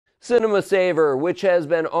Cinema Saver, which has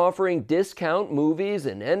been offering discount movies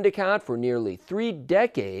in Endicott for nearly 3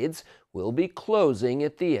 decades, will be closing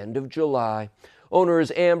at the end of July.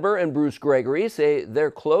 Owners Amber and Bruce Gregory say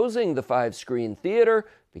they're closing the 5-screen theater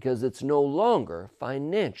because it's no longer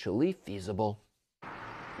financially feasible.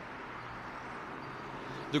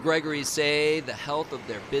 The Gregorys say the health of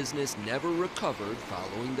their business never recovered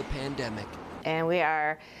following the pandemic. And we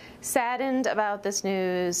are saddened about this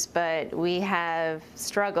news, but we have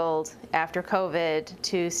struggled after COVID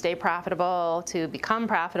to stay profitable, to become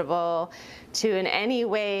profitable, to in any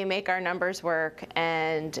way make our numbers work,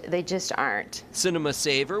 and they just aren't. Cinema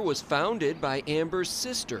Saver was founded by Amber's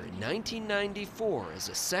sister in 1994 as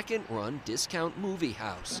a second-run discount movie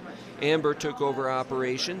house. Amber took over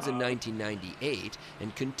operations in 1998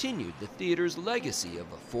 and continued the theater's legacy of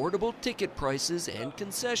affordable ticket prices and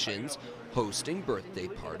concessions, hosting birthday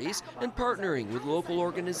parties, and partnering with local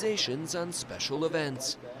organizations on special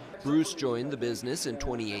events. Bruce joined the business in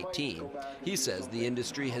 2018. He says the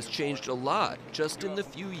industry has changed a lot just in the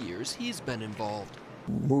few years he's been involved.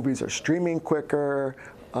 Movies are streaming quicker.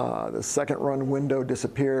 The second run window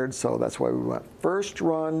disappeared, so that's why we went first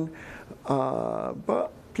run.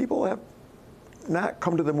 But people have not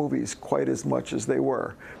come to the movies quite as much as they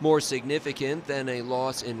were. More significant than a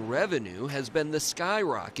loss in revenue has been the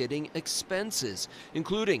skyrocketing expenses,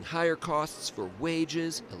 including higher costs for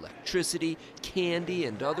wages, electricity, candy,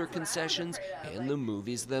 and other concessions, and the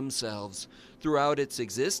movies themselves. Throughout its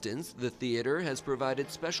existence, the theater has provided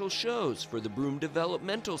special shows for the Broome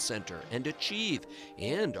Developmental Center and Achieve,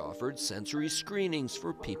 and offered sensory screenings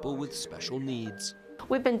for people with special needs.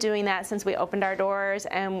 We've been doing that since we opened our doors,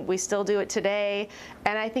 and we still do it today.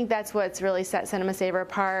 And I think that's what's really set Cinema Saver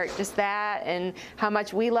apart, just that, and how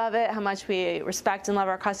much we love it, how much we respect and love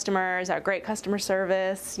our customers, our great customer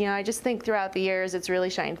service. You know, I just think throughout the years it's really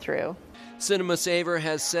shined through. Cinema Saver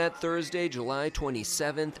has set Thursday, July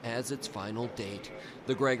 27th as its final date.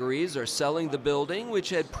 The Gregorys are selling the building, which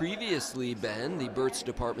had previously been the Burt's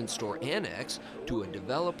Department Store Annex, to a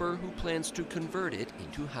developer who plans to convert it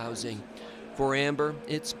into housing. For Amber,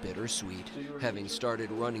 it's bittersweet, having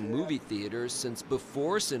started running movie theaters since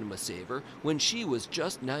before Cinema Saver when she was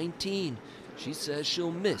just 19. She says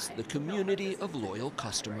she'll miss the community of loyal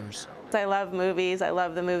customers. I love movies. I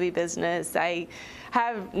love the movie business. I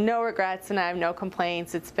have no regrets and I have no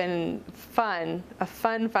complaints. It's been fun, a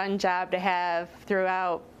fun job to have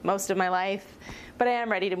throughout most of my life, but I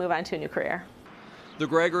am ready to move on to a new career. The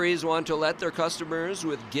Gregorys want to let their customers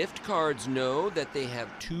with gift cards know that they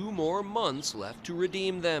have 2 more months left to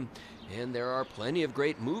redeem them. And there are plenty of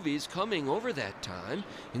great movies coming over that time,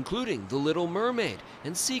 including The Little Mermaid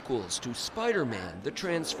and sequels to Spider-Man, The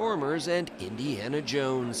Transformers, and Indiana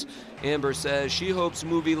Jones. Amber says she hopes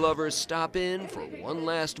movie lovers stop in for one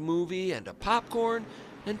last movie and a popcorn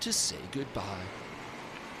and to say goodbye.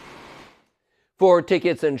 For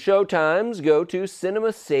tickets and showtimes, go to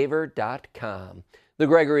cinemasaver.com. The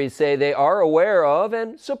Gregorys say they are aware of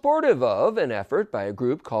and supportive of an effort by a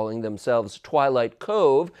group calling themselves Twilight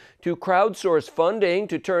Cove to crowdsource funding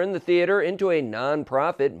to turn the theater into a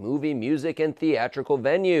nonprofit movie, music, and theatrical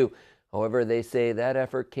venue. However, they say that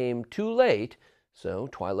effort came too late, so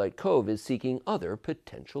Twilight Cove is seeking other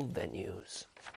potential venues.